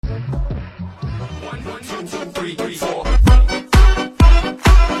One, two, three, four.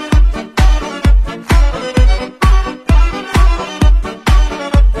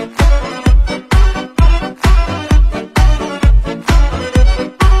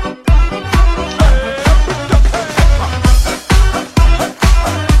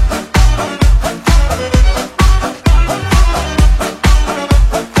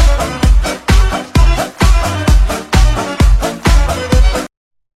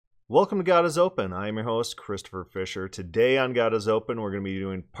 Welcome to God is Open. I am your host, Christopher Fisher. Today on God is Open, we're going to be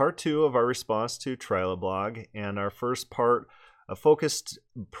doing part 2 of our response to Triloblog, and our first part focused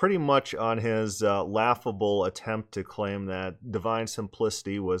pretty much on his laughable attempt to claim that divine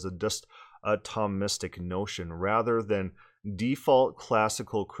simplicity was just a Thomistic notion rather than default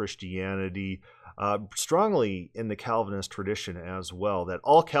classical Christianity, strongly in the Calvinist tradition as well, that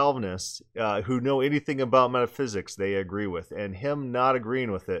all Calvinists who know anything about metaphysics they agree with, and him not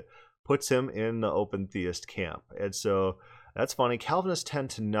agreeing with it puts him in the open theist camp. And so that's funny. Calvinists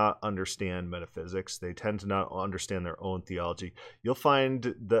tend to not understand metaphysics. They tend to not understand their own theology. You'll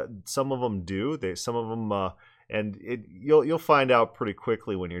find that some of them do. Some of them you'll find out pretty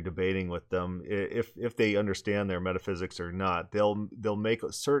quickly when you're debating with them if they understand their metaphysics or not. They'll make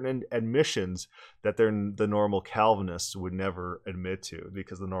certain admissions that the normal Calvinist would never admit to,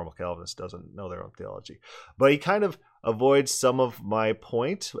 because the normal Calvinist doesn't know their own theology. But he kind of avoids some of my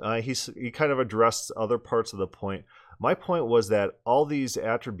point. He kind of addressed other parts of the point. My point was that all these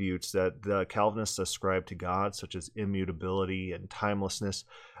attributes that the Calvinists ascribe to God, such as immutability and timelessness,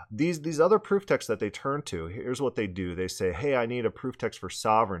 these other proof texts that they turn to, here's what they do. They say, hey, I need a proof text for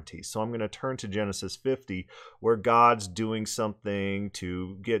sovereignty, so I'm going to turn to Genesis 50, where God's doing something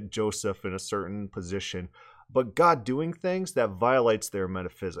to get Joseph in a certain position, but God doing things that violates their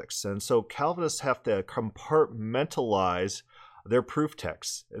metaphysics. And so Calvinists have to compartmentalize their proof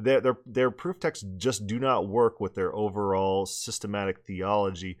texts. Their proof texts just do not work with their overall systematic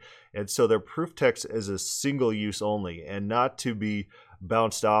theology. And so their proof text is a single use only, and not to be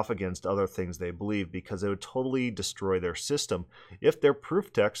bounced off against other things they believe, because it would totally destroy their system if their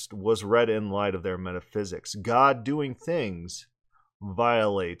proof text was read in light of their metaphysics. God doing things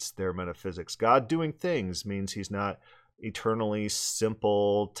violates their metaphysics. God doing things means he's not eternally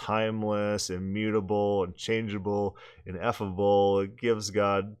simple, timeless, immutable, unchangeable, ineffable. It gives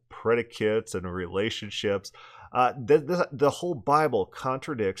God predicates and relationships. The whole Bible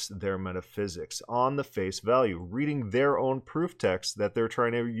contradicts their metaphysics on the face value, reading their own proof text that they're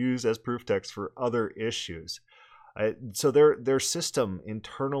trying to use as proof text for other issues. So their system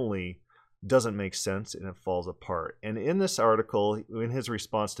internally doesn't make sense, and it falls apart. And in this article, in his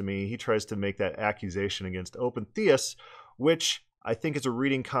response to me, he tries to make that accusation against open theists, which I think is a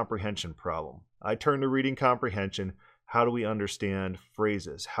reading comprehension problem. I turn to reading comprehension. How do we understand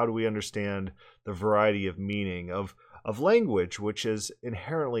phrases? How do we understand the variety of meaning of language, which is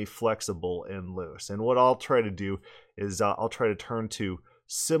inherently flexible and loose? And what I'll try to do is I'll try to turn to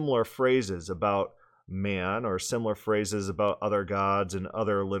similar phrases about man, or similar phrases about other gods and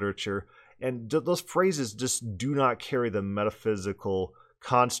other literature. And those phrases just do not carry the metaphysical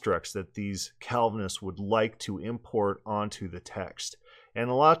constructs that these Calvinists would like to import onto the text. And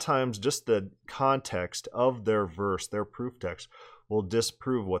a lot of times, just the context of their verse, their proof text, will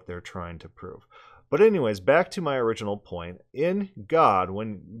disprove what they're trying to prove. But anyways, back to my original point. In God,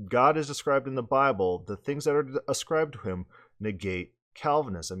 when God is described in the Bible, the things that are ascribed to him negate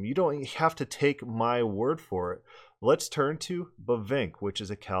Calvinism. You don't have to take my word for it. Let's turn to Bavinck, which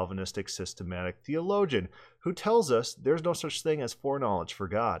is a Calvinistic systematic theologian, who tells us there's no such thing as foreknowledge for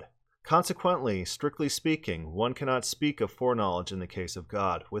God. Consequently, strictly speaking, one cannot speak of foreknowledge in the case of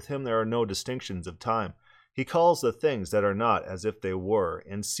God. With him there are no distinctions of time. He calls the things that are not as if they were,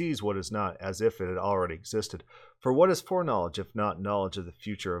 and sees what is not as if it had already existed. For what is foreknowledge if not knowledge of the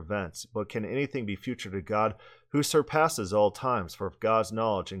future events? But can anything be future to God, who surpasses all times? For if God's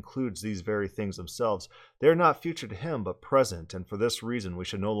knowledge includes these very things themselves, they are not future to him, but present, and for this reason we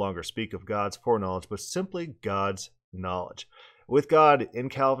should no longer speak of God's foreknowledge, but simply God's knowledge. With God, in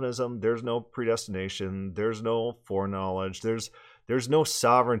Calvinism, there's no predestination, there's no foreknowledge, there's no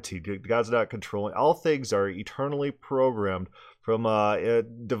sovereignty. God's not controlling. All things are eternally programmed from a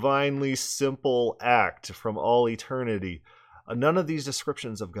divinely simple act from all eternity. None of these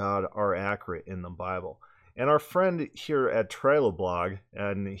descriptions of God are accurate in the Bible. And our friend here at Triloblog,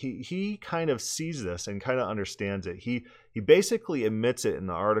 and he kind of sees this and kind of understands it. He basically admits it in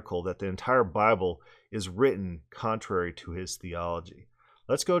the article that the entire Bible is written contrary to his theology.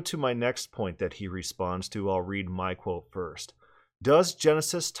 Let's go to my next point that he responds to. I'll read my quote first. Does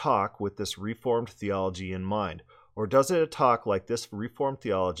Genesis talk with this reformed theology in mind? Or does it talk like this Reformed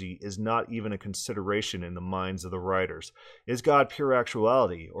theology is not even a consideration in the minds of the writers? Is God pure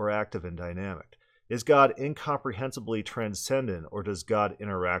actuality or active and dynamic? Is God incomprehensibly transcendent, or does God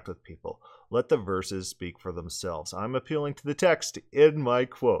interact with people? Let the verses speak for themselves. I'm appealing to the text in my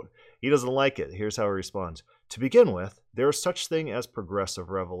quote. He doesn't like it. Here's how he responds. To begin with, there is such thing as progressive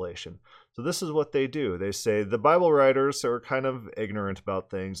revelation. So this is what they do. They say the Bible writers are kind of ignorant about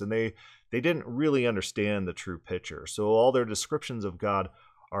things, and they didn't really understand the true picture. So all their descriptions of God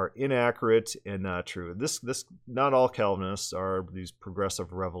are inaccurate and not true. This not all Calvinists are these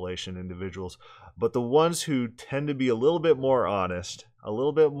progressive revelation individuals, but the ones who tend to be a little bit more honest, a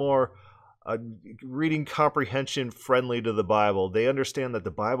little bit more reading comprehension friendly to the Bible, they understand that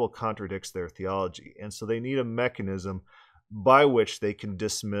the Bible contradicts their theology, and so they need a mechanism by which they can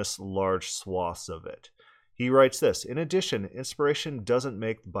dismiss large swaths of it. He writes this, in addition, inspiration doesn't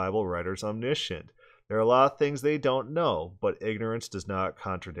make the Bible writers omniscient. There are a lot of things they don't know, but ignorance does not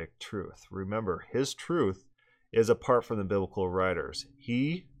contradict truth. Remember, his truth is apart from the biblical writers.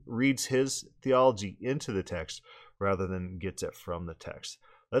 He reads his theology into the text rather than gets it from the text.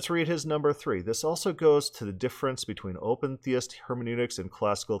 Let's read his number 3. This also goes to the difference between open theist hermeneutics and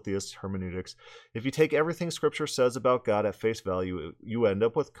classical theist hermeneutics. If you take everything Scripture says about God at face value, you end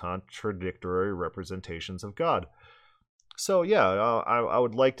up with contradictory representations of God. So yeah, I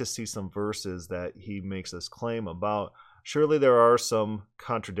would like to see some verses that he makes this claim about. Surely there are some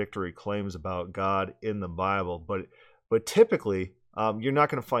contradictory claims about God in the Bible, but typically you're not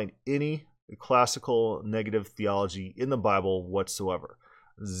going to find any classical negative theology in the Bible whatsoever.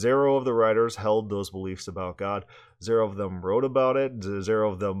 0 of the writers held those beliefs about God. 0 of them wrote about it.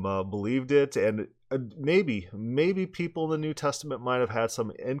 0 of them believed it. And maybe people in the New Testament might have had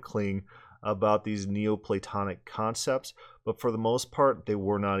some inkling about these Neoplatonic concepts, but for the most part, they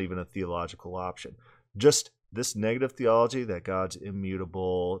were not even a theological option. Just this negative theology that God's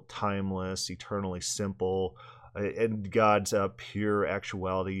immutable, timeless, eternally simple, and God's pure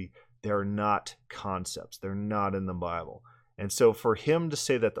actuality, they're not concepts. They're not in the Bible. And so for him to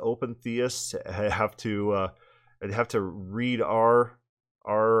say that the open theists have to read our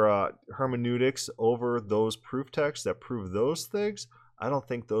hermeneutics over those proof texts that prove those things, I don't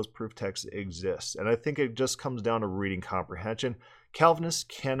think those proof texts exist. And I think it just comes down to reading comprehension. Calvinists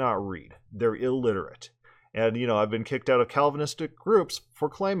cannot read. They're illiterate. And, I've been kicked out of Calvinistic groups for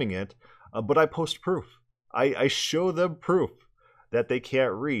claiming it, but I post proof. I show them proof that they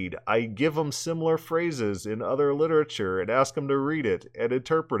can't read. I give them similar phrases in other literature and ask them to read it and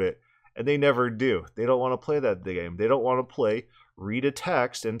interpret it, and they never do. They don't want to play that game. They don't want to read a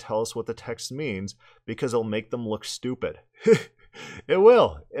text and tell us what the text means because it'll make them look stupid. It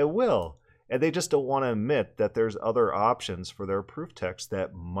will. And they just don't want to admit that there's other options for their proof text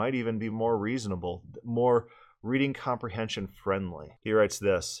that might even be more reasonable, more reading comprehension friendly. He writes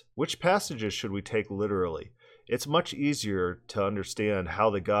this, which passages should we take literally? It's much easier to understand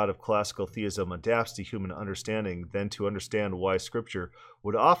how the God of classical theism adapts to human understanding than to understand why Scripture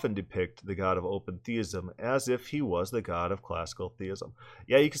would often depict the God of open theism as if he was the God of classical theism.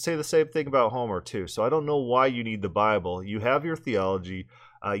 Yeah, you could say the same thing about Homer too. So I don't know why you need the Bible. You have your theology.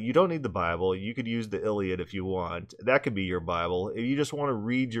 You don't need the Bible. You could use the Iliad if you want. That could be your Bible. If you just want to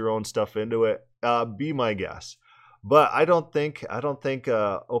read your own stuff into it, be my guest. But I don't think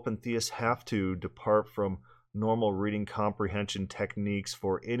open theists have to depart from normal reading comprehension techniques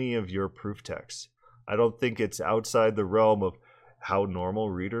for any of your proof texts. I don't think it's outside the realm of how normal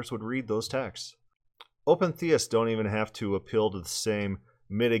readers would read those texts. Open theists don't even have to appeal to the same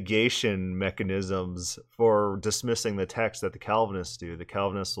mitigation mechanisms for dismissing the text that the Calvinists do. The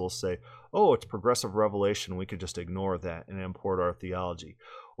Calvinists will say, oh, it's progressive revelation, we could just ignore that and import our theology.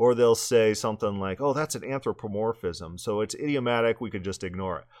 Or they'll say something like, oh, that's an anthropomorphism, so it's idiomatic, we could just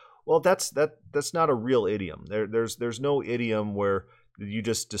ignore it. Well, that's not a real idiom. There's no idiom where you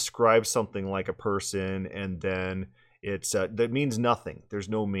just describe something like a person and then that means nothing. There's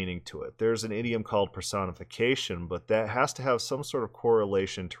no meaning to it. There's an idiom called personification, but that has to have some sort of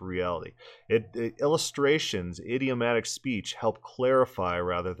correlation to reality. Illustrations, idiomatic speech help clarify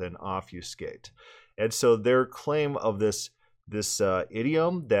rather than obfuscate. And so their claim of this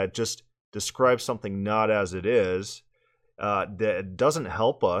idiom that just describes something not as it is, that doesn't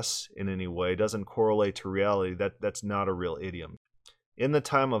help us in any way, doesn't correlate to reality, that's not a real idiom. In the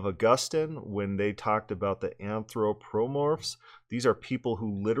time of Augustine, when they talked about the anthropomorphs, these are people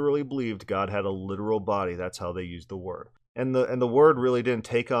who literally believed God had a literal body. That's how they used the word. And the word really didn't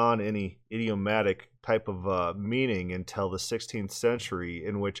take on any idiomatic type of meaning until the 16th century,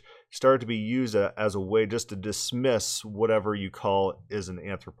 in which it started to be used as a way just to dismiss whatever you call is an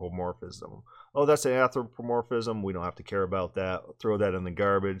anthropomorphism. oh, that's an anthropomorphism. We don't have to care about that. Throw that in the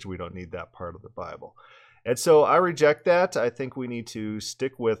garbage. We don't need that part of the Bible. And so I reject that. I think we need to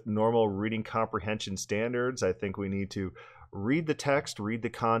stick with normal reading comprehension standards. I think we need to read the text, read the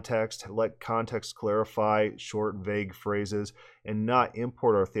context, let context clarify short, vague phrases, and not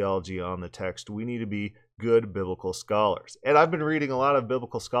import our theology on the text. We need to be good biblical scholars. And I've been reading a lot of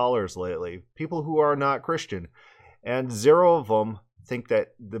biblical scholars lately, people who are not Christian, and zero of them think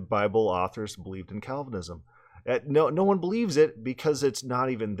that the Bible authors believed in Calvinism. No one believes it because it's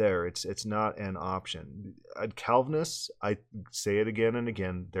not even there. It's not an option. Calvinists, I say it again and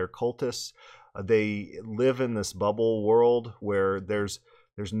again, they're cultists. They live in this bubble world where there's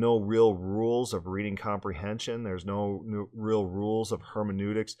no real rules of reading comprehension. There's no real rules of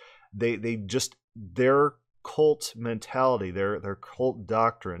hermeneutics. They just, their cult mentality, their cult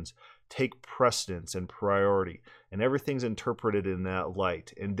doctrines take precedence and priority, and everything's interpreted in that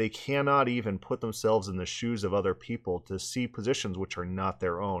light. And they cannot even put themselves in the shoes of other people to see positions which are not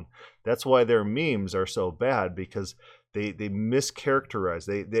their own. That's why their memes are so bad, because they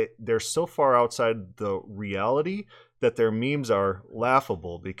mischaracterize. They're so far outside the reality that their memes are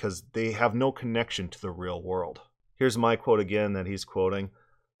laughable because they have no connection to the real world. Here's my quote again that he's quoting.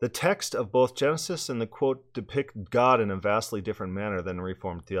 The text of both Genesis and the quote depict God in a vastly different manner than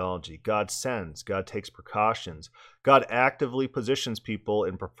Reformed theology. God sends, God takes precautions, God actively positions people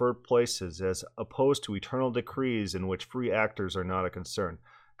in preferred places as opposed to eternal decrees in which free actors are not a concern.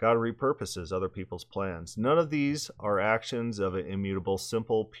 God repurposes other people's plans. None of these are actions of an immutable,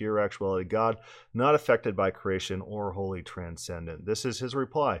 simple, pure actuality God, not affected by creation or wholly transcendent. This is his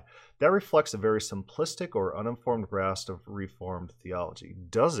reply. That reflects a very simplistic or uninformed grasp of Reformed theology.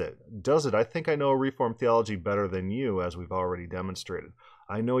 Does it? Does it? I think I know Reformed theology better than you, as we've already demonstrated.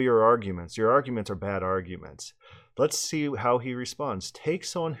 I know your arguments. Your arguments are bad arguments. Let's see how he responds. Take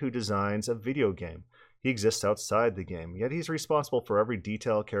someone who designs a video game. He exists outside the game, yet he's responsible for every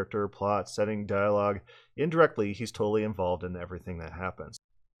detail, character, plot, setting, dialogue. Indirectly, he's totally involved in everything that happens.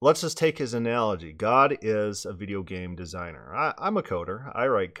 Let's just take his analogy. God is a video game designer. I'm a coder. I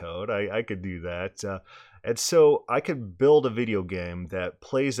write code. I could do that. And so I could build a video game that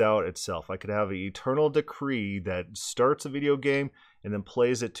plays out itself. I could have an eternal decree that starts a video game and then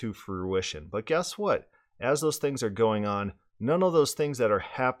plays it to fruition. But guess what? As those things are going on, none of those things that are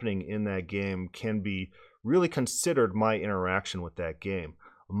happening in that game can be really considered my interaction with that game.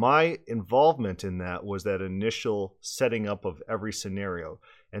 My involvement in that was that initial setting up of every scenario.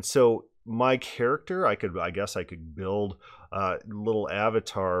 And so my character, I guess I could build a little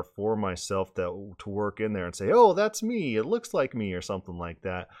avatar for myself to work in there and say, oh, that's me. It looks like me or something like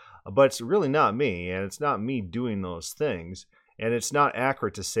that. But it's really not me, and it's not me doing those things. And it's not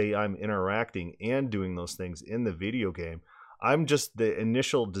accurate to say I'm interacting and doing those things in the video game. I'm just the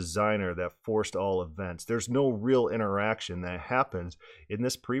initial designer that forced all events. There's no real interaction that happens in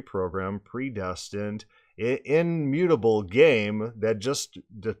this pre-programmed, predestined, immutable game that just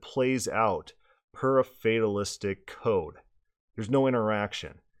plays out per a fatalistic code. There's no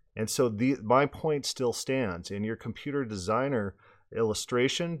interaction. And so my point still stands, and your computer designer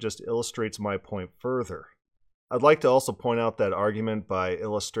illustration just illustrates my point further. I'd like to also point out that argument by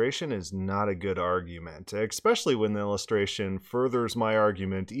illustration is not a good argument, especially when the illustration furthers my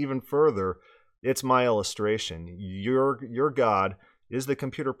argument even further. It's my illustration. Your God is the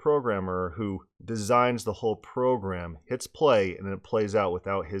computer programmer who designs the whole program, hits play, and it plays out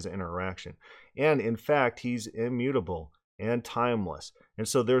without his interaction. And in fact, he's immutable and timeless. And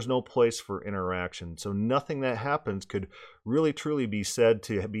so there's no place for interaction. So nothing that happens could really truly be said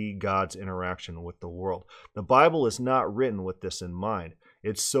to be God's interaction with the world. The Bible is not written with this in mind.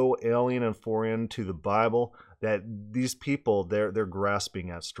 It's so alien and foreign to the Bible that these people, they're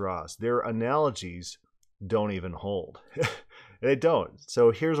grasping at straws. Their analogies don't even hold. They don't. So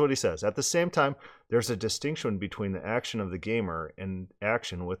here's what he says. At the same time, there's a distinction between the action of the gamer and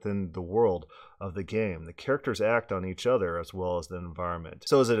action within the world of the game. The characters act on each other as well as the environment.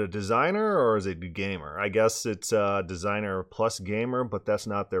 So is it a designer or is it a gamer? I guess it's a designer plus gamer, but that's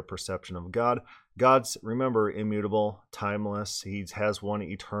not their perception of God. God's, remember, immutable, timeless. He has one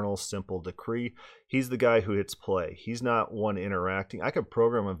eternal, simple decree. He's the guy who hits play. He's not one interacting. I could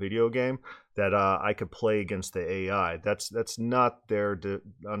program a video game that I could play against the AI. That's not their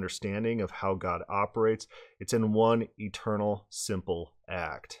understanding of how God operates. It's in one eternal, simple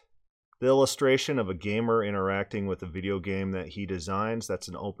act. The illustration of a gamer interacting with a video game that he designs, that's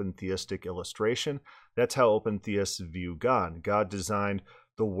an open theistic illustration. That's how open theists view God. God designed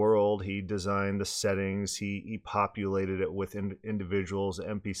the world. He designed the settings. He populated it with individuals,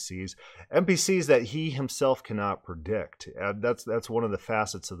 NPCs that he himself cannot predict. That's one of the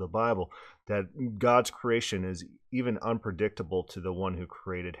facets of the Bible, that God's creation is even unpredictable to the one who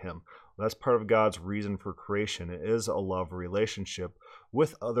created him. That's part of God's reason for creation. It is a love relationship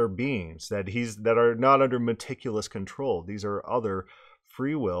with other beings that are not under meticulous control. These are other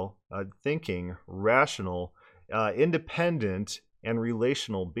free will, thinking, rational, independent, and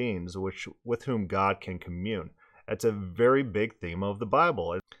relational beings with whom God can commune. That's a very big theme of the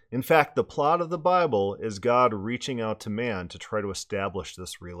Bible. In fact, the plot of the Bible is God reaching out to man to try to establish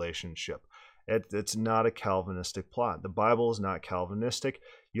this relationship. It's not a Calvinistic plot. The Bible is not Calvinistic.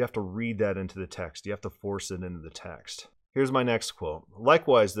 You have to read that into the text. You have to force it into the text. Here's my next quote.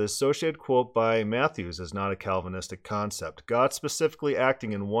 Likewise, the associated quote by Matthews is not a Calvinistic concept. God specifically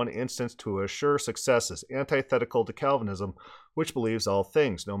acting in one instance to assure success is antithetical to Calvinism, which believes all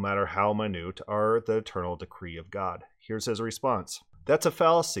things, no matter how minute, are the eternal decree of God. Here's his response. That's a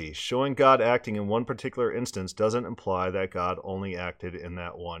fallacy. Showing God acting in one particular instance doesn't imply that God only acted in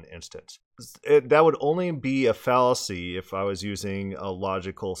that one instance. That would only be a fallacy if I was using a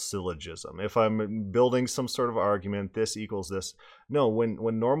logical syllogism. If I'm building some sort of argument, this equals this. No, when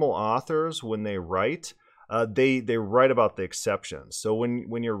normal authors, when they write, they write about the exceptions. So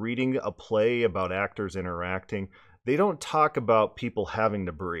when you're reading a play about actors interacting, they don't talk about people having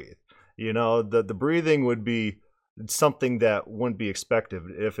to breathe. You know, the breathing would be something that wouldn't be expected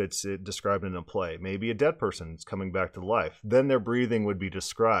if it's described in a play. Maybe a dead person's coming back to life. Then their breathing would be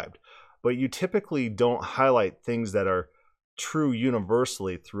described. But you typically don't highlight things that are true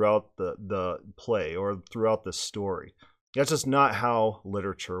universally throughout the play or throughout the story. That's just not how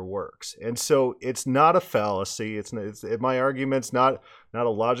literature works. And so it's not a fallacy. My argument's not a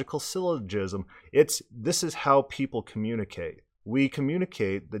logical syllogism. This is how people communicate. We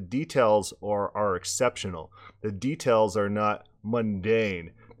communicate, the details are exceptional. The details are not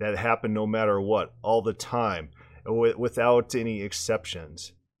mundane, that happen no matter what, all the time, without any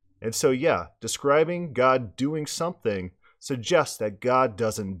exceptions. And so, yeah, describing God doing something suggests that God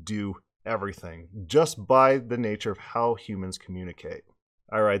doesn't do everything, just by the nature of how humans communicate.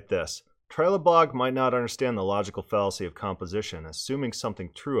 I write this. Triloblog might not understand the logical fallacy of composition, assuming something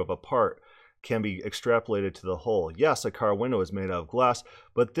true of a part can be extrapolated to the whole. Yes, a car window is made out of glass,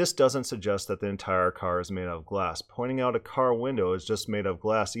 but this doesn't suggest that the entire car is made out of glass. Pointing out a car window is just made of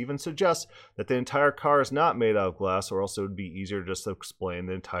glass even suggests that the entire car is not made out of glass, or else it would be easier just to explain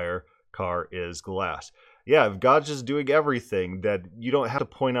the entire car is glass. Yeah, if God's just doing everything, that you don't have to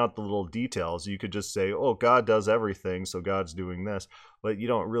point out the little details. You could just say, oh, God does everything, so God's doing this. But you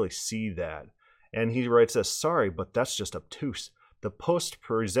don't really see that. And he writes this, sorry, but that's just obtuse. The Post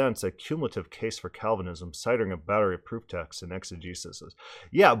presents a cumulative case for Calvinism, citing a battery of proof texts and exegesis.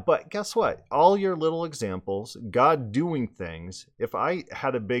 Yeah, but guess what? All your little examples, God doing things, if I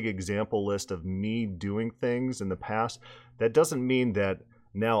had a big example list of me doing things in the past, that doesn't mean that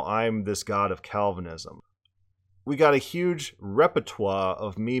now I'm this God of Calvinism. We got a huge repertoire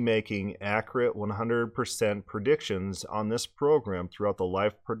of me making accurate 100% predictions on this program throughout the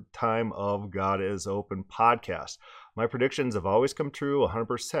lifetime of God is Open podcast. My predictions have always come true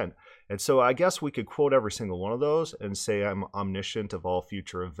 100%. And so I guess we could quote every single one of those and say I'm omniscient of all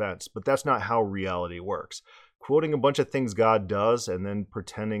future events. But that's not how reality works. Quoting a bunch of things God does and then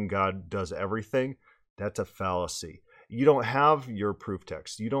pretending God does everything, that's a fallacy. You don't have your proof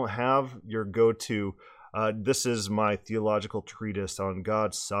text. You don't have your go-to this is my theological treatise on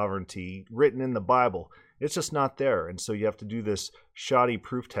God's sovereignty written in the Bible. It's just not there. And so you have to do this shoddy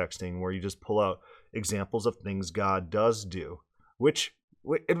proof texting where you just pull out examples of things God does do, which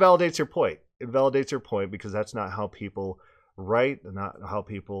it validates your point. It validates your point because that's not how people write, not how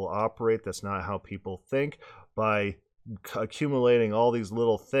people operate. That's not how people think, by accumulating all these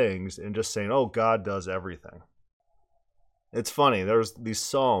little things and just saying, oh, God does everything. It's funny, there's these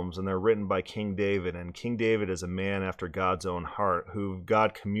Psalms, and they're written by King David, and King David is a man after God's own heart, who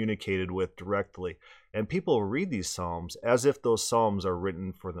God communicated with directly. And people read these Psalms as if those Psalms are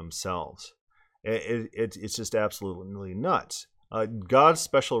written for themselves. It's just absolutely nuts. God's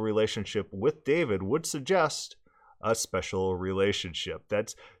special relationship with David would suggest a special relationship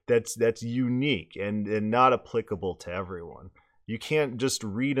that's unique and not applicable to everyone. You can't just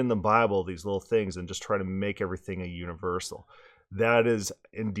read in the Bible these little things and just try to make everything a universal. That is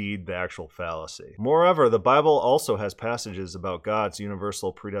indeed the actual fallacy. Moreover, the Bible also has passages about God's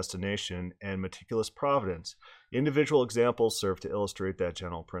universal predestination and meticulous providence. Individual examples serve to illustrate that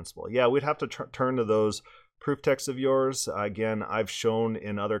general principle. Yeah, we'd have to turn to those proof texts of yours. Again, I've shown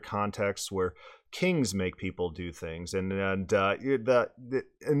in other contexts where kings make people do things, and the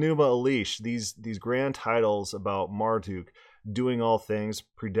Enuma Elish, these grand titles about Marduk doing all things,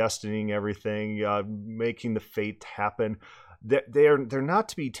 predestining everything, making the fate happen. They're not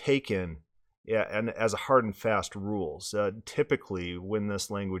to be taken and as hard and fast rules. Typically, when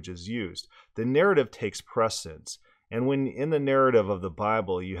this language is used, the narrative takes precedence. And when in the narrative of the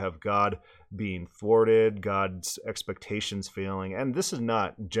Bible, you have God being thwarted, God's expectations failing, and this is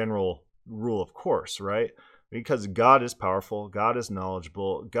not general rule of course, right? Because God is powerful, God is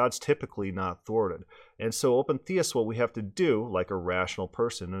knowledgeable, God's typically not thwarted. And so open theists, what we have to do, like a rational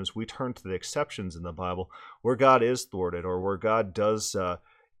person, is we turn to the exceptions in the Bible where God is thwarted or where God does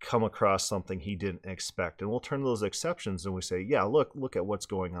come across something he didn't expect. And we'll turn to those exceptions and we say, yeah, look at what's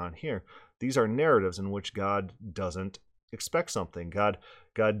going on here. These are narratives in which God doesn't expect something. God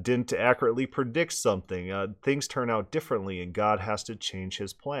didn't accurately predict something. Things turn out differently, and God has to change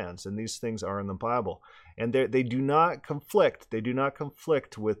his plans. And these things are in the Bible. And they do not conflict. They do not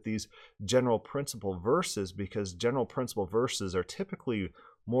conflict with these general principle verses, because general principle verses are typically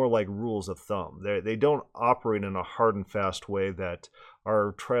more like rules of thumb. They don't operate in a hard and fast way that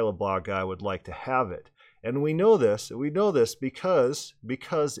our Trailer Blog guy would like to have it. And we know this. We know this because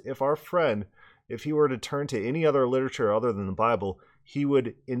if our friend, if he were to turn to any other literature other than the Bible, he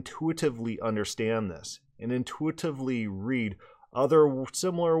would intuitively understand this and intuitively read other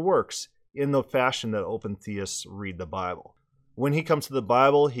similar works in the fashion that open theists read the Bible. When he comes to the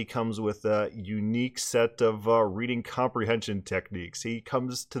Bible, he comes with a unique set of reading comprehension techniques. He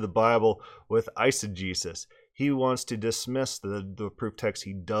comes to the Bible with eisegesis. He wants to dismiss the proof text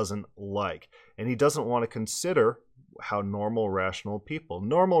he doesn't like. And he doesn't want to consider how normal, rational,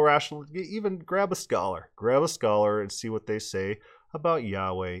 even grab a scholar and see what they say about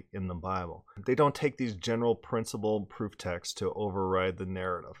Yahweh in the Bible. They don't take these general principle proof texts to override the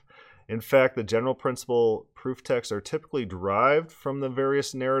narrative. In fact, the general principle proof texts are typically derived from the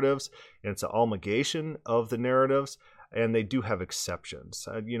various narratives, and it's an amalgamation of the narratives, and they do have exceptions.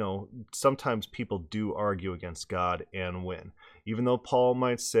 Sometimes people do argue against God and win. Even though Paul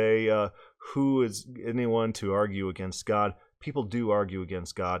might say, who is anyone to argue against God? People do argue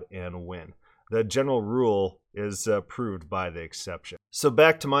against God and win. The general rule is proved by the exception. So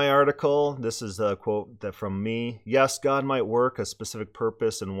back to my article. This is a quote from me. Yes, God might work a specific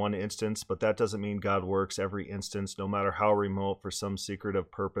purpose in one instance, but that doesn't mean God works every instance, no matter how remote, for some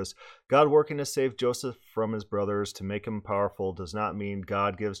secretive purpose. God working to save Joseph from his brothers, to make him powerful, does not mean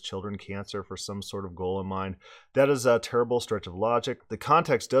God gives children cancer for some sort of goal in mind. That is a terrible stretch of logic. The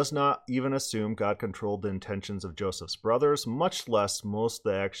context does not even assume God controlled the intentions of Joseph's brothers, much less most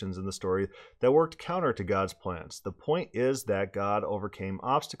of the actions in the story that worked counter to God's plans. The point is that God overcame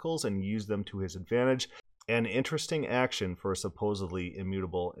obstacles and used them to his advantage, an interesting action for a supposedly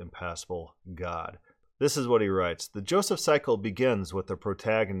immutable, impassible God. This is what he writes. The Joseph cycle begins with the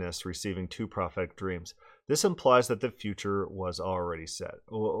protagonist receiving two prophetic dreams. This implies that the future was already set.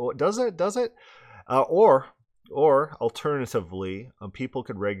 Does it? Or alternatively, people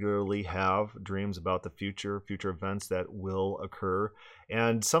could regularly have dreams about the future events that will occur,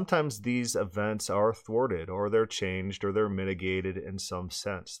 and sometimes these events are thwarted, or they're changed, or they're mitigated in some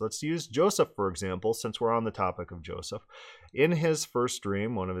sense. Let's use Joseph, for example, since we're on the topic of Joseph. In his first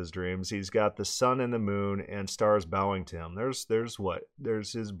dream, one of his dreams, he's got the sun and the moon and stars bowing to him. There's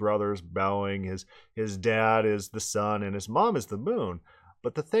his brothers bowing, his dad is the sun, and his mom is the moon.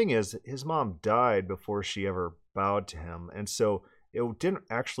 But the thing is, his mom died before she ever bowed to him, and so it didn't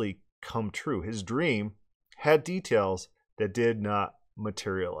actually come true. His dream had details that did not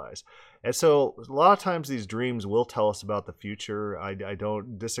materialize. And so a lot of times these dreams will tell us about the future. I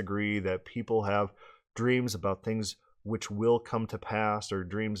don't disagree that people have dreams about things which will come to pass, or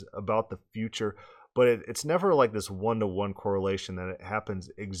dreams about the future, but it's never like this one-to-one correlation that it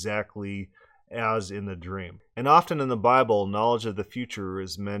happens exactly as in the dream. And often in the Bible, knowledge of the future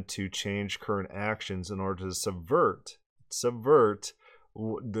is meant to change current actions in order to subvert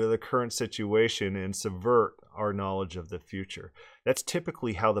the current situation and subvert our knowledge of the future. That's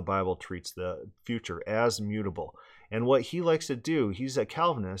typically how the Bible treats the future, as mutable. And what he likes to do, he's a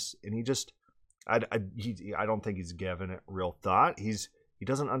Calvinist, and I don't think he's given it real thought. He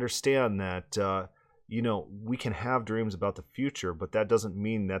doesn't understand that we can have dreams about the future, but that doesn't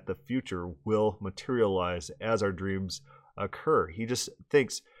mean that the future will materialize as our dreams occur. He just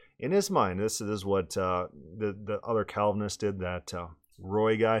thinks in his mind, this is what the other Calvinist did, that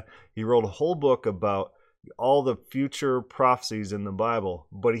Roy guy. He wrote a whole book about all the future prophecies in the Bible,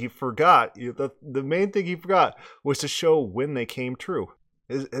 but he forgot, the main thing he forgot was to show when they came true.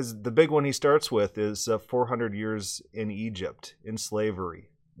 The big one he starts with is 400 years in Egypt, in slavery.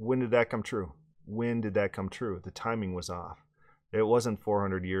 When did that come true? when did that come true? The timing was off. It wasn't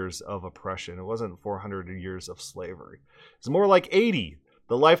 400 years of oppression. It wasn't 400 years of slavery. It's more like 80,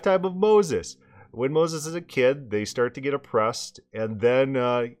 the lifetime of Moses. When Moses is a kid, they start to get oppressed, and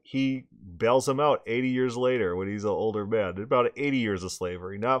then he bails them out 80 years later when he's an older man. About 80 years of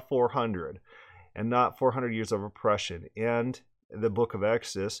slavery, not 400, and not 400 years of oppression. And the book of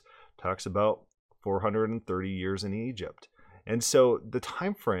Exodus talks about 430 years in Egypt. And so the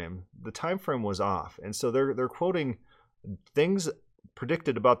time frame was off. And so they're quoting things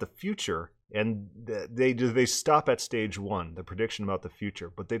predicted about the future, and they stop at stage one, the prediction about the future,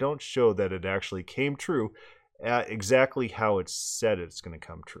 but they don't show that it actually came true at exactly how it's said it's going to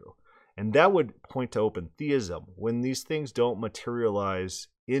come true. And that would point to open theism, when these things don't materialize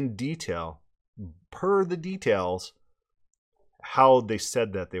in detail, per the details, how they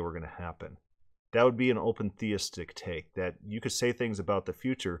said that they were going to happen. That would be an open theistic take, that you could say things about the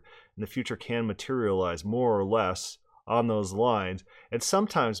future, and the future can materialize more or less on those lines, and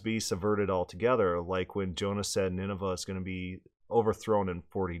sometimes be subverted altogether, like when Jonah said Nineveh is going to be overthrown in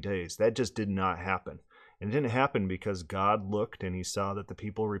 40 days. That just did not happen. And it didn't happen because God looked and he saw that the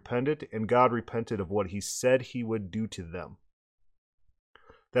people repented, and God repented of what he said he would do to them.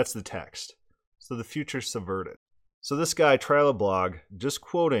 That's the text. So the future's subverted. So this guy, Triloblog, just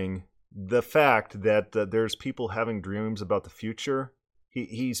quoting the fact that there's people having dreams about the future,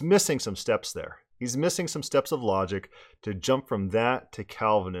 he's missing some steps there. He's missing some steps of logic to jump from that to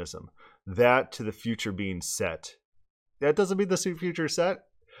Calvinism, that to the future being set. That doesn't mean the future is set.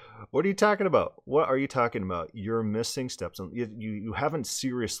 What are you talking about? What are you talking about? You're missing steps. You haven't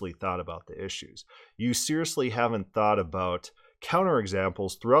seriously thought about the issues. You seriously haven't thought about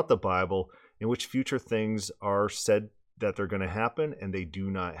counterexamples throughout the Bible in which future things are said that they're going to happen and they do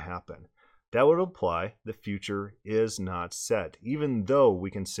not happen. That would imply the future is not set, even though we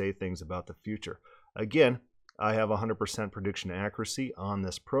can say things about the future. Again, I have 100% prediction accuracy on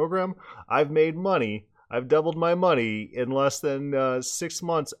this program. I've made money. I've doubled my money in less than 6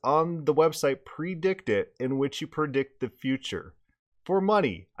 months on the website Predict It, in which you predict the future. For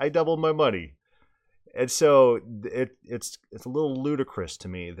money, I doubled my money. And so it's a little ludicrous to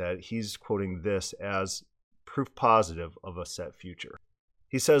me that he's quoting this as proof positive of a set future.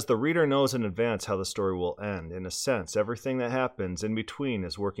 He says the reader knows in advance how the story will end. In a sense, everything that happens in between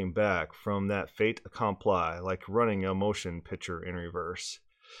is working back from that fait accompli, like running a motion picture in reverse.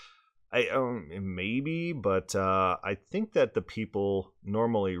 Maybe, but I think that the people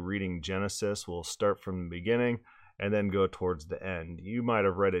normally reading Genesis will start from the beginning and then go towards the end. You might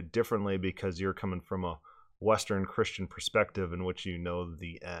have read it differently because you're coming from a Western Christian perspective in which you know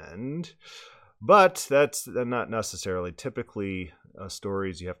the end. But that's not necessarily. Typically,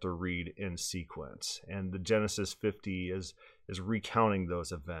 stories you have to read in sequence, and the Genesis 50 is recounting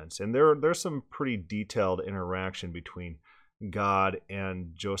those events. And there's some pretty detailed interaction between God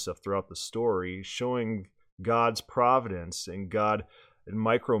and Joseph throughout the story, showing God's providence and God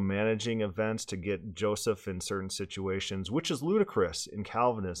micromanaging events to get Joseph in certain situations, which is ludicrous in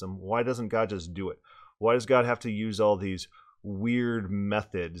Calvinism. Why doesn't God just do it? Why does God have to use all these weird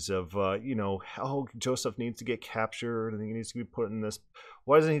methods of, how Joseph needs to get captured and he needs to be put in this?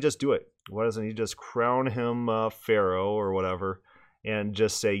 Why doesn't he just do it? Why doesn't he just crown him Pharaoh or whatever and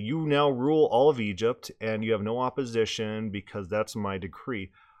just say, you now rule all of Egypt and you have no opposition because that's my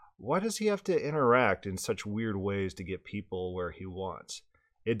decree? Why does he have to interact in such weird ways to get people where he wants?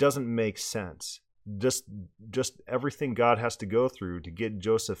 It doesn't make sense. Just everything God has to go through to get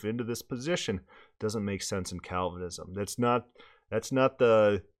Joseph into this position doesn't make sense in Calvinism. That's not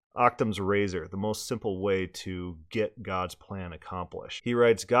the Occam's razor, the most simple way to get God's plan accomplished. He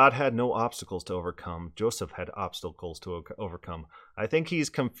writes, God had no obstacles to overcome. Joseph had obstacles to overcome. I think he's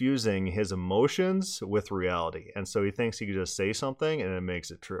confusing his emotions with reality, and so he thinks he can just say something and it makes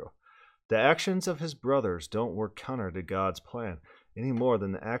it true. The actions of his brothers don't work counter to God's plan any more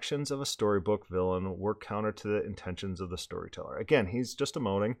than the actions of a storybook villain work counter to the intentions of the storyteller. Again, he's just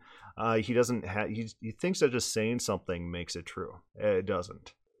emoting. He thinks that just saying something makes it true. It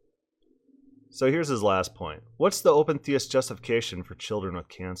doesn't. So here's his last point. What's the open theist justification for children with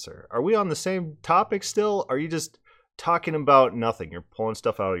cancer? Are we on the same topic still? Are you just talking about nothing? You're pulling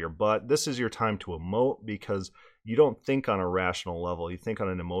stuff out of your butt. This is your time to emote because you don't think on a rational level. You think on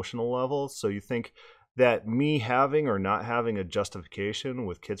an emotional level. So you think that me having or not having a justification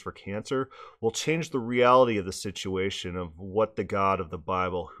with kids for cancer will change the reality of the situation of what the God of the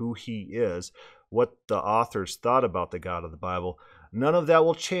Bible, who he is, what the authors thought about the God of the Bible. None of that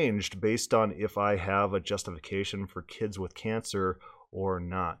will change based on if I have a justification for kids with cancer or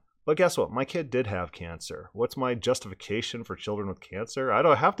not. But guess what? My kid did have cancer. What's my justification for children with cancer? I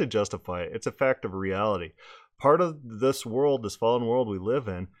don't have to justify it. It's a fact of reality. Part of this world, this fallen world we live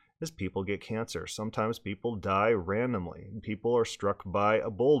in, is people get cancer. Sometimes people die randomly. People are struck by a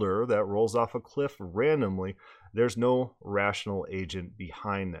boulder that rolls off a cliff randomly. There's no rational agent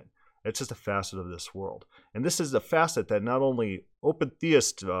behind it. It's just a facet of this world. And this is a facet that not only open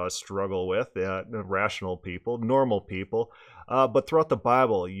theists struggle with, rational people, normal people, but throughout the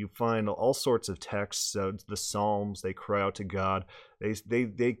Bible, you find all sorts of texts, the Psalms, they cry out to God.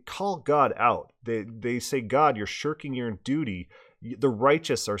 They call God out. They say, God, you're shirking your duty. The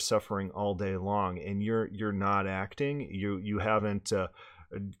righteous are suffering all day long, and you're not acting. You haven't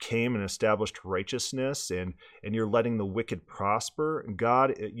came and established righteousness, and you're letting the wicked prosper.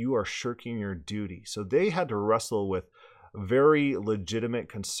 God, you are shirking your duty. So they had to wrestle with very legitimate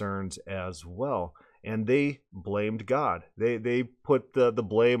concerns as well, and they blamed God. They put the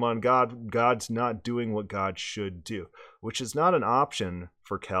blame on God. God's not doing what God should do, which is not an option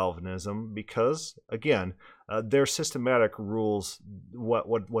for Calvinism because, again, their systematic rules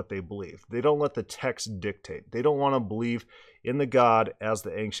what they believe. They don't let the text dictate. They don't want to believe in the God as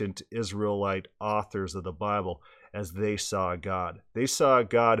the ancient Israelite authors of the Bible, as they saw God. They saw a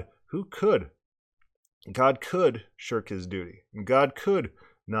God who could. God could shirk his duty. God could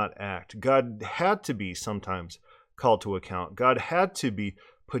not act. God had to be sometimes called to account. God had to be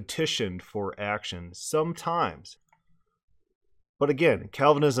petitioned for action sometimes. But again,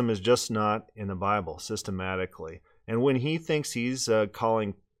 Calvinism is just not in the Bible systematically. And when he thinks he's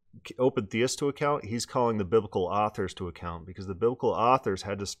calling open theists to account, he's calling the biblical authors to account, because the biblical authors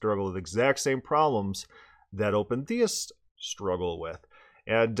had to struggle with the exact same problems that open theists struggle with.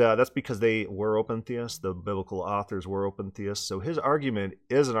 And that's because they were open theists. The biblical authors were open theists. So his argument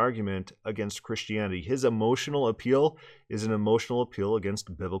is an argument against Christianity. His emotional appeal is an emotional appeal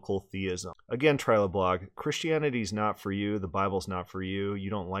against biblical theism. Again, Triloblog, Christianity is not for you. The Bible's not for you.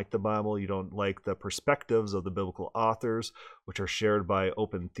 You don't like the Bible. You don't like the perspectives of the biblical authors, which are shared by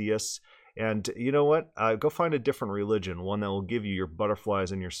open theists. And you know what? Go find a different religion, one that will give you your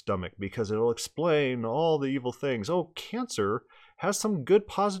butterflies in your stomach, because it'll explain all the evil things. Oh, cancer has some good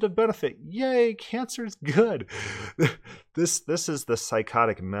positive benefit. Yay, cancer's good. This is the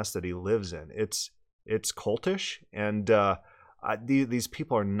psychotic mess that he lives in. It's cultish, and these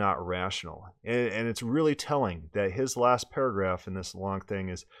people are not rational. And it's really telling that his last paragraph in this long thing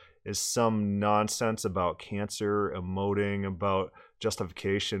is some nonsense about cancer, emoting about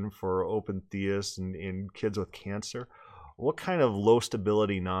justification for open theists and kids with cancer. What kind of low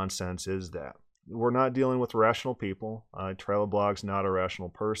stability nonsense is that? We're not dealing with rational people. Triloblog's not a rational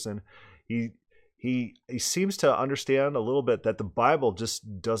person. He seems to understand a little bit that the Bible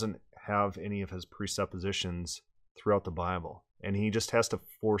just doesn't have any of his presuppositions throughout the Bible, and he just has to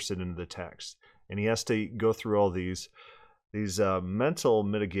force it into the text, and he has to go through all these mental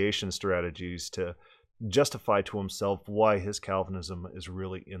mitigation strategies to justify to himself why his Calvinism is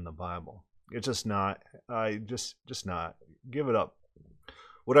really in the Bible. It's just not. Just not. Give it up.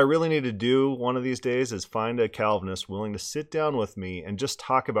 What I really need to do one of these days is find a Calvinist willing to sit down with me and just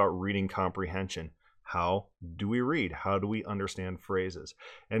talk about reading comprehension. How do we read? How do we understand phrases?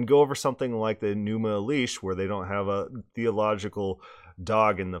 And go over something like the Pneuma Elish, where they don't have a theological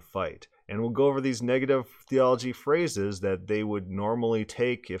dog in the fight. And we'll go over these negative theology phrases that they would normally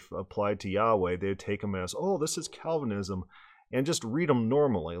take if applied to Yahweh. They would take them as, oh, this is Calvinism, and just read them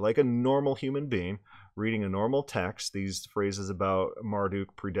normally, like a normal human being reading a normal text. These phrases about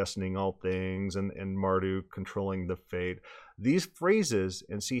Marduk predestining all things and Marduk controlling the fate. These phrases,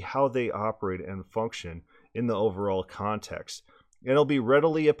 and see how they operate and function in the overall context. And it'll be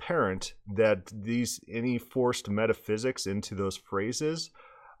readily apparent that any forced metaphysics into those phrases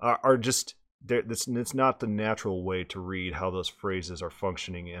are just, it's not the natural way to read how those phrases are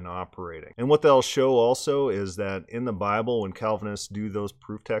functioning and operating. And what they'll show also is that in the Bible, when Calvinists do those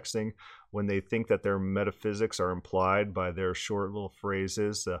proof texting, when they think that their metaphysics are implied by their short little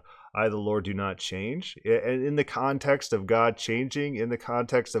phrases, I, the Lord, do not change, and in the context of God changing, in the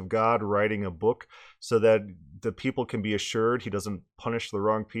context of God writing a book so that the people can be assured he doesn't punish the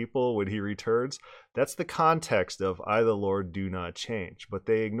wrong people when he returns, that's the context of I, the Lord, do not change. But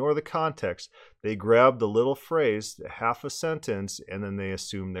they ignore the context. They grab the little phrase, half a sentence, and then they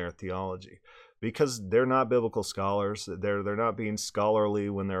assume their theology. Because they're not biblical scholars, they're not being scholarly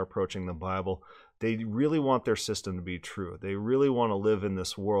when they're approaching the Bible. They really want their system to be true. They really want to live in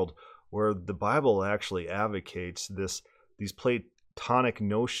this world where the Bible actually advocates these Platonic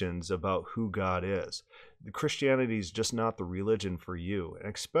notions about who God is. Christianity is just not the religion for you.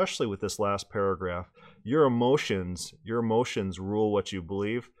 And especially with this last paragraph, your emotions rule what you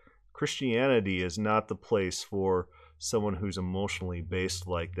believe. Christianity is not the place for someone who's emotionally based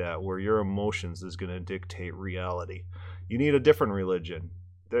like that, where your emotions is going to dictate reality. You need a different religion.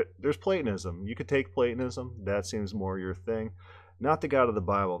 There's Platonism. You could take Platonism. That seems more your thing. Not the God of the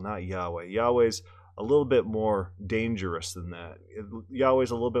Bible, not Yahweh. Yahweh's a little bit more dangerous than that.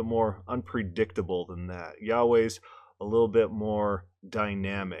 Yahweh's a little bit more unpredictable than that. Yahweh's a little bit more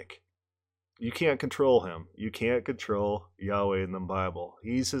dynamic. You can't control him. You can't control Yahweh in the Bible.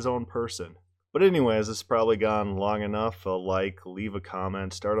 He's his own person. But anyways, this has probably gone long enough. Leave a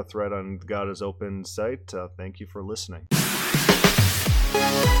comment, start a thread on God is Open site. Thank you for listening.